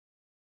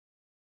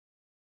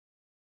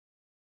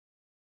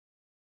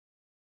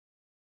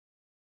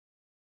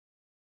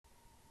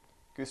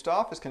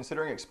Gustav is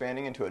considering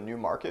expanding into a new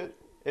market.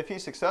 If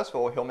he's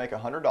successful, he'll make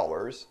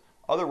 $100.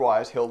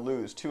 Otherwise, he'll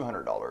lose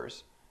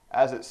 $200.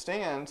 As it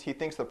stands, he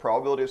thinks the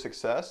probability of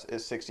success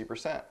is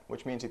 60%,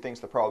 which means he thinks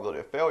the probability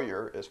of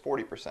failure is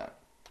 40%.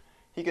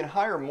 He can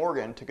hire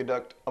Morgan to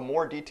conduct a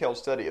more detailed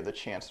study of the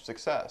chance of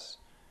success.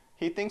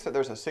 He thinks that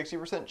there's a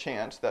 60%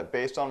 chance that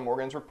based on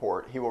Morgan's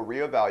report, he will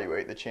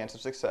reevaluate the chance of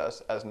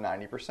success as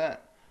 90%.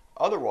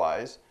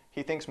 Otherwise,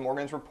 he thinks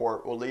Morgan's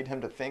report will lead him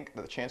to think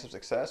that the chance of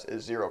success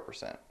is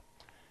 0%.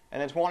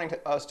 And it's wanting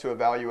us to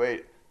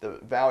evaluate the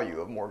value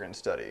of Morgan's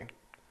study.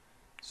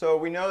 So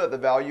we know that the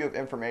value of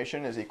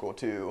information is equal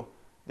to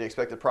the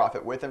expected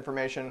profit with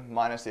information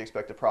minus the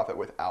expected profit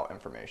without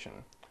information.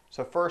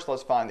 So first,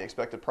 let's find the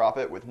expected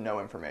profit with no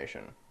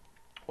information.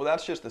 Well,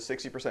 that's just the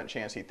 60%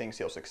 chance he thinks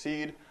he'll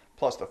succeed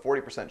plus the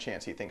 40%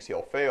 chance he thinks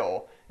he'll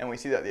fail, and we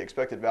see that the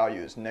expected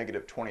value is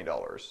negative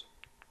 $20.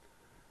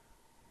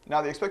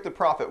 Now, the expected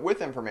profit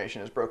with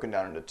information is broken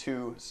down into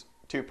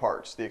two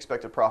parts, the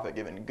expected profit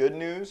given good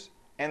news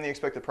and the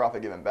expected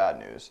profit given bad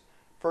news.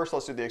 First,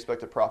 let's do the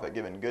expected profit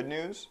given good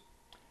news.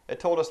 It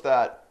told us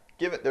that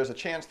there's a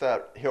chance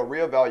that he'll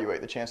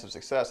reevaluate the chance of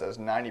success as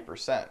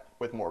 90%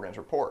 with Morgan's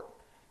report.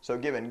 So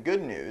given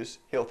good news,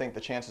 he'll think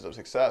the chances of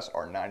success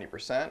are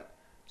 90%,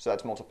 so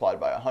that's multiplied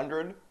by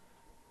 100.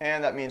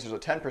 And that means there's a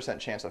 10%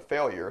 chance of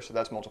failure, so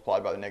that's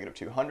multiplied by the negative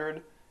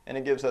 200. And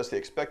it gives us the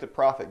expected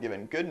profit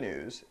given good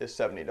news is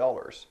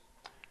 $70.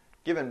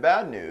 Given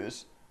bad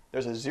news,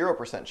 there's a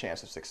 0%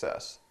 chance of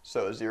success.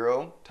 So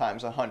 0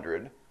 times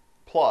 100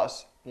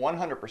 plus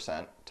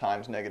 100%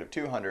 times negative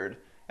 200,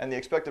 and the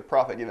expected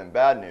profit given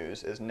bad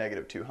news is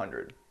negative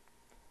 200.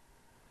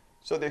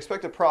 So the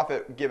expected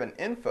profit given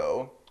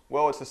info,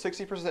 well, it's the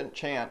 60%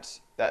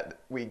 chance that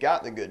we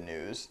got the good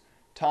news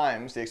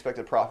times the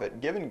expected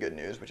profit given good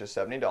news, which is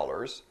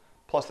 $70,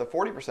 plus the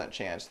 40%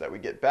 chance that we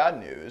get bad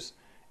news.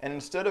 And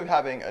instead of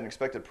having an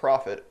expected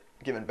profit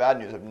given bad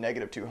news of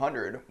negative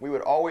 200, we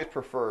would always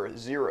prefer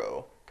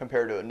 0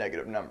 compared to a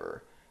negative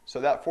number.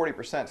 So that 40%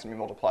 is going to be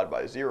multiplied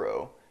by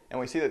 0, and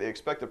we see that the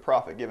expected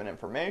profit given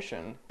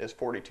information is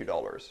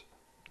 $42.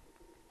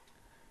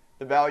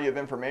 The value of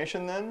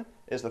information then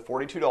is the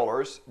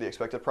 $42, the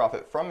expected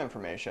profit from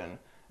information.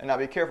 And now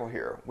be careful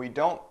here. We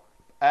don't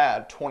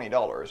add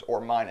 $20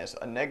 or minus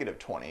a negative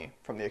 20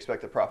 from the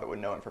expected profit with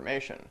no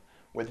information.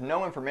 With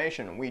no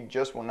information, we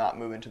just will not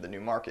move into the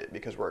new market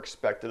because we're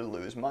expected to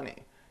lose money.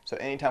 So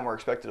anytime we're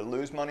expected to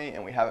lose money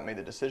and we haven't made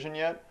the decision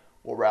yet,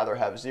 we'll rather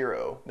have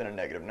 0 than a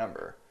negative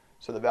number.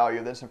 So the value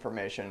of this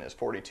information is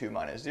 42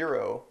 minus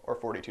 0, or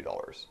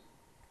 $42.